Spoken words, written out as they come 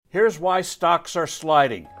Here's why stocks are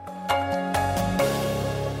sliding.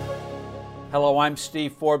 Hello, I'm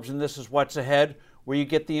Steve Forbes, and this is What's Ahead, where you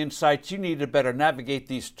get the insights you need to better navigate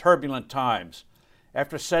these turbulent times.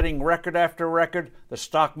 After setting record after record, the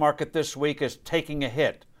stock market this week is taking a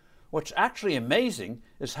hit. What's actually amazing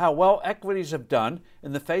is how well equities have done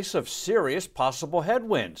in the face of serious possible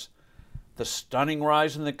headwinds. The stunning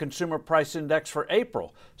rise in the Consumer Price Index for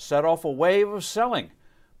April set off a wave of selling,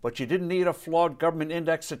 but you didn't need a flawed government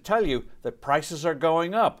index to tell you that prices are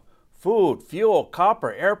going up. Food, fuel,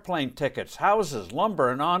 copper, airplane tickets, houses, lumber,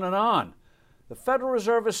 and on and on. The Federal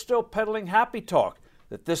Reserve is still peddling happy talk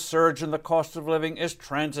that this surge in the cost of living is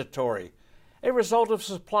transitory, a result of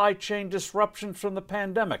supply chain disruptions from the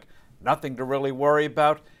pandemic. Nothing to really worry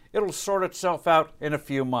about. It'll sort itself out in a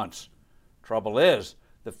few months. Trouble is,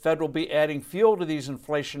 the Fed will be adding fuel to these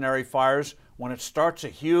inflationary fires when it starts a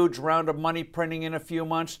huge round of money printing in a few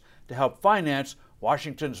months to help finance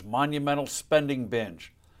Washington's monumental spending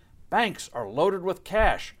binge. Banks are loaded with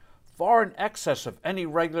cash, far in excess of any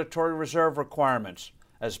regulatory reserve requirements.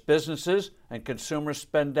 As businesses and consumers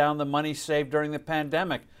spend down the money saved during the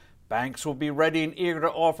pandemic, banks will be ready and eager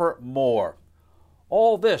to offer more.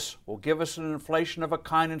 All this will give us an inflation of a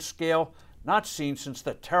kind and scale not seen since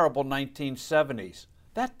the terrible 1970s.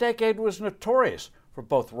 That decade was notorious for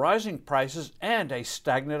both rising prices and a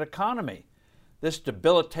stagnant economy. This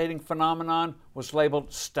debilitating phenomenon was labeled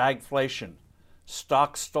stagflation.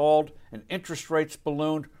 Stocks stalled and interest rates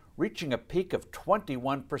ballooned, reaching a peak of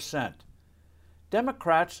 21%.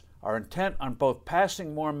 Democrats are intent on both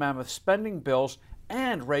passing more mammoth spending bills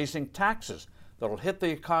and raising taxes that'll hit the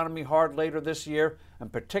economy hard later this year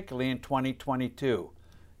and particularly in 2022.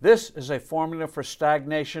 This is a formula for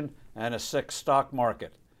stagnation and a sick stock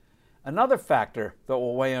market. Another factor that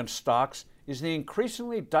will weigh on stocks is the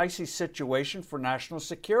increasingly dicey situation for national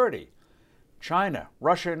security. China,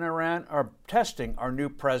 Russia, and Iran are testing our new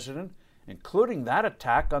president, including that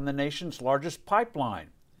attack on the nation's largest pipeline.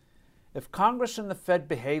 If Congress and the Fed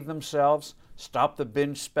behave themselves, stop the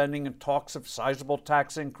binge spending and talks of sizable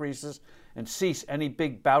tax increases, and cease any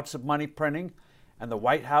big bouts of money printing, and the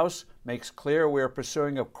White House makes clear we are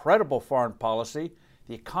pursuing a credible foreign policy,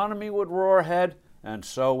 the economy would roar ahead, and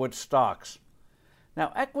so would stocks.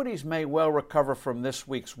 Now, equities may well recover from this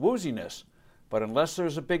week's wooziness, but unless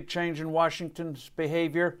there's a big change in Washington's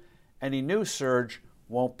behavior, any new surge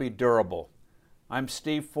won't be durable. I'm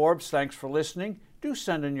Steve Forbes. Thanks for listening. Do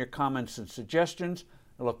send in your comments and suggestions.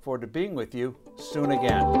 I look forward to being with you soon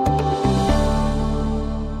again.